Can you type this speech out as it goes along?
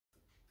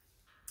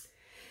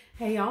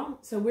Hey y'all,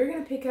 so we're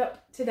going to pick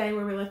up today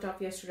where we left off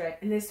yesterday,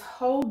 and this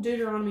whole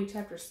Deuteronomy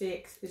chapter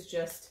 6 is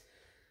just,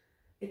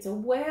 it's a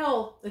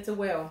well.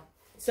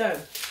 So,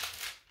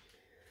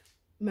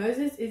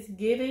 Moses is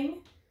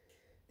giving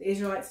the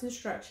Israelites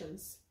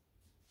instructions,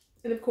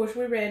 and of course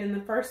we read in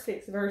the first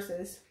 6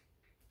 verses,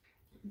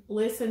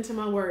 listen to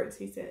my words,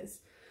 he says,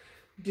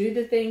 do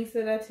the things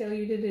that I tell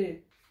you to do.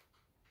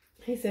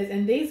 He says,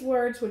 and these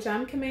words which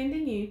I'm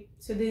commanding you,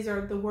 so these are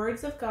the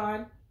words of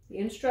God, the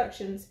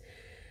instructions,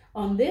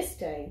 on this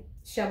day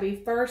shall be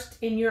first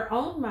in your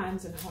own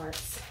minds and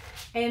hearts,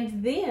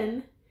 and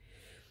then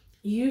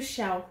you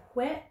shall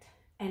whet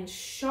and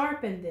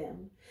sharpen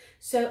them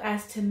so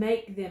as to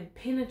make them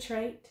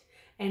penetrate,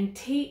 and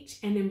teach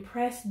and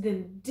impress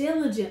them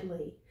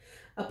diligently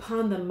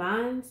upon the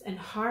minds and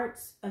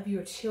hearts of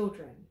your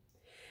children,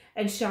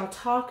 and shall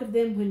talk of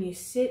them when you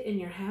sit in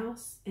your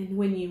house, and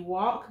when you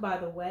walk by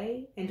the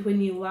way, and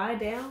when you lie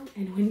down,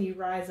 and when you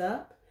rise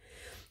up.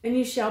 And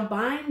you shall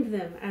bind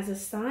them as a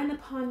sign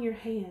upon your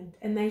hand,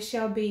 and they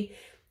shall be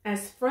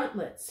as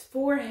frontlets,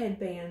 forehead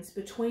bands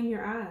between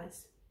your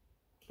eyes.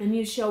 And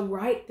you shall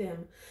write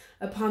them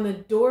upon the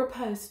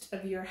doorpost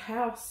of your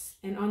house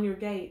and on your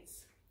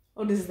gates.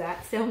 Oh, does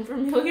that sound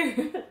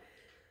familiar?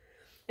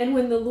 And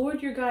when the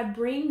Lord your God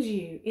brings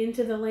you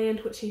into the land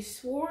which he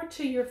swore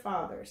to your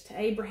fathers, to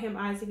Abraham,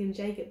 Isaac, and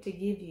Jacob, to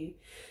give you,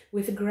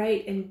 with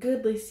great and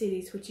goodly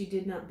cities which you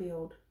did not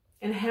build,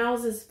 and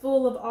houses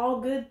full of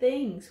all good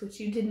things which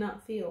you did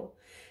not fill,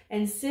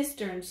 and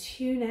cisterns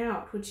hewn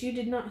out which you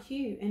did not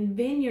hew, and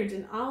vineyards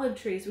and olive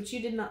trees which you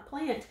did not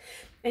plant.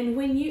 And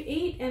when you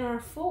eat and are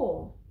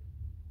full,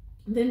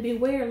 then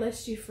beware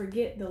lest you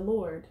forget the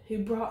Lord who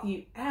brought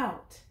you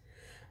out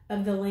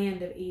of the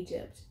land of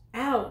Egypt,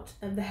 out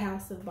of the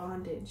house of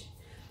bondage.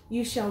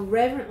 You shall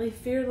reverently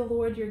fear the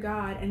Lord your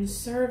God, and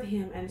serve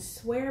him, and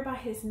swear by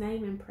his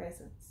name and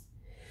presence.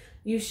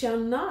 You shall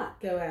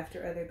not go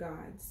after other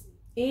gods,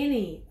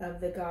 any of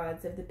the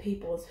gods of the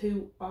peoples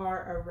who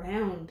are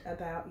around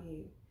about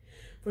you.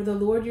 For the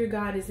Lord your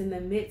God is in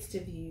the midst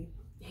of you.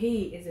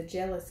 He is a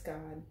jealous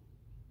God,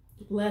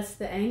 lest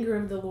the anger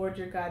of the Lord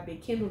your God be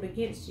kindled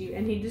against you,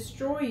 and he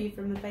destroy you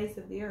from the face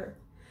of the earth.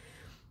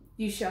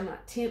 You shall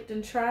not tempt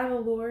and try the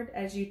Lord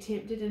as you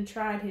tempted and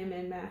tried him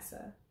in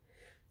Massah.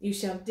 You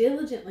shall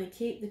diligently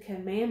keep the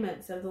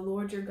commandments of the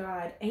Lord your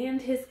God,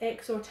 and his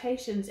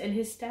exhortations and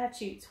his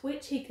statutes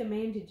which he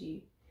commanded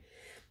you.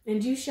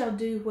 And you shall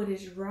do what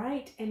is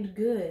right and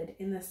good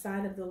in the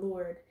sight of the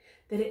Lord,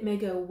 that it may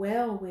go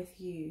well with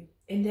you,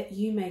 and that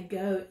you may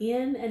go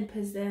in and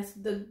possess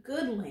the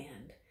good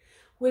land,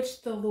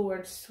 which the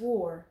Lord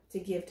swore to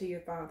give to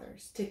your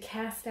fathers, to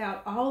cast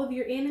out all of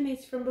your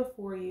enemies from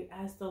before you,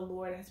 as the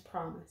Lord has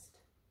promised.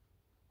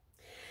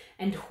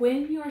 And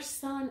when your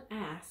son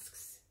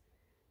asks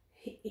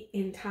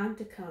in time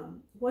to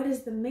come, what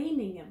is the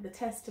meaning of the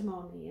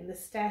testimony and the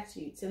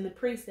statutes and the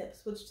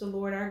precepts which the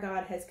Lord our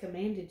God has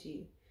commanded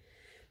you,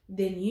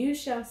 then you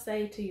shall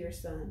say to your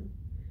son,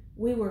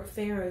 we were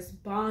Pharaoh's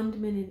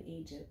bondmen in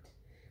Egypt,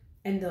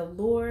 and the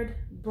Lord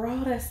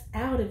brought us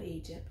out of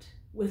Egypt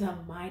with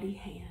a mighty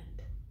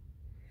hand.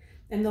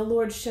 And the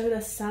Lord showed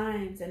us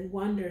signs and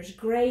wonders,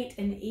 great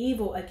and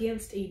evil,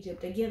 against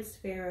Egypt,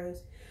 against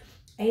Pharaoh's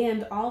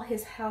and all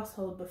his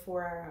household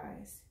before our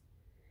eyes.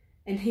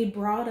 And he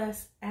brought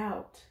us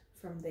out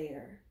from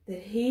there,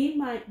 that he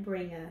might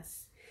bring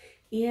us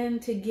in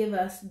to give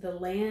us the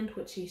land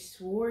which he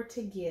swore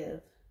to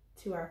give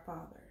to our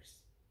fathers.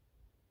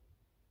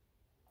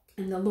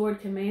 And the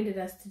Lord commanded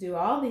us to do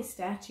all these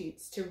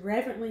statutes, to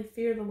reverently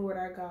fear the Lord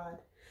our God,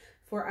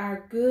 for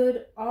our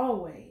good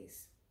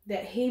always,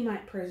 that he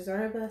might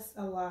preserve us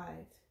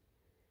alive,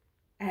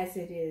 as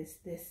it is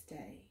this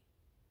day.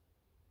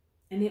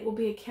 And it will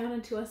be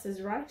accounted to us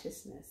as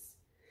righteousness,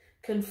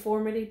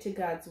 conformity to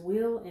God's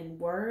will in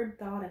word,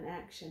 thought, and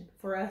action,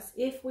 for us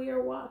if we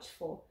are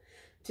watchful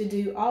to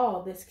do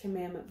all this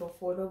commandment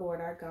before the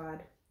Lord our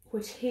God,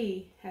 which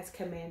he has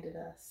commanded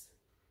us.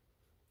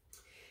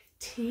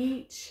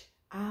 Teach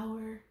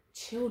our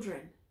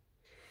children,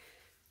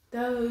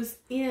 those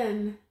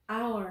in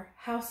our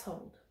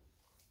household.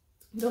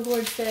 The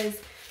Lord says,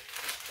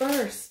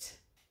 first,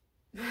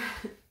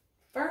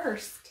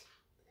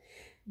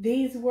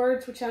 these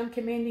words which I'm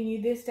commanding you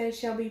this day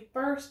shall be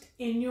first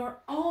in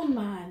your own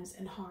minds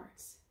and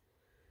hearts.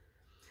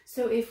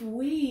 So if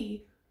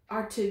we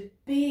are to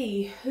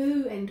be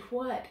who and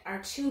what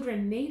our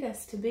children need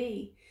us to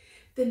be,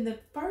 then the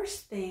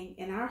first thing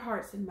in our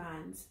hearts and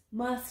minds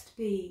must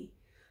be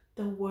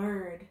the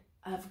Word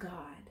of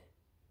God.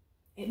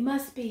 It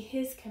must be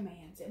his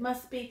commands. It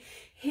must be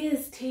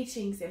his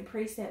teachings and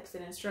precepts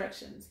and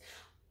instructions.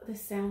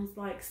 This sounds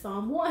like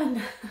Psalm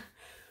 1.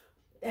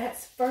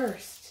 That's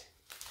first.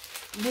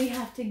 We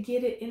have to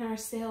get it in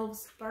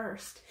ourselves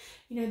first.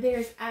 You know, there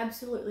is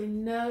absolutely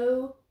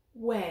no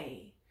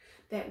way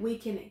that we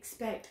can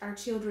expect our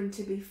children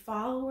to be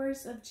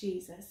followers of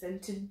Jesus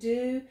and to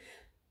do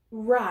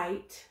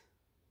right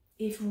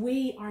if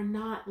we are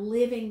not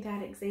living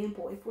that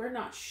example, if we're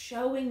not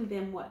showing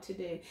them what to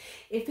do,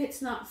 if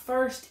it's not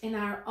first in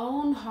our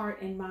own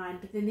heart and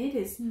mind, then it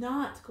is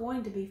not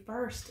going to be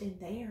first in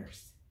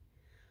theirs.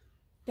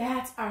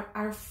 That's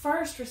our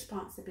first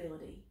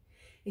responsibility,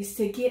 is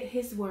to get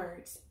his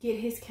words, get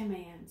his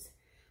commands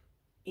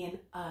in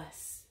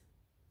us.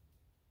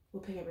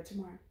 We'll pick up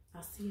tomorrow.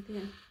 I'll see you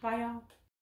then. Bye, y'all.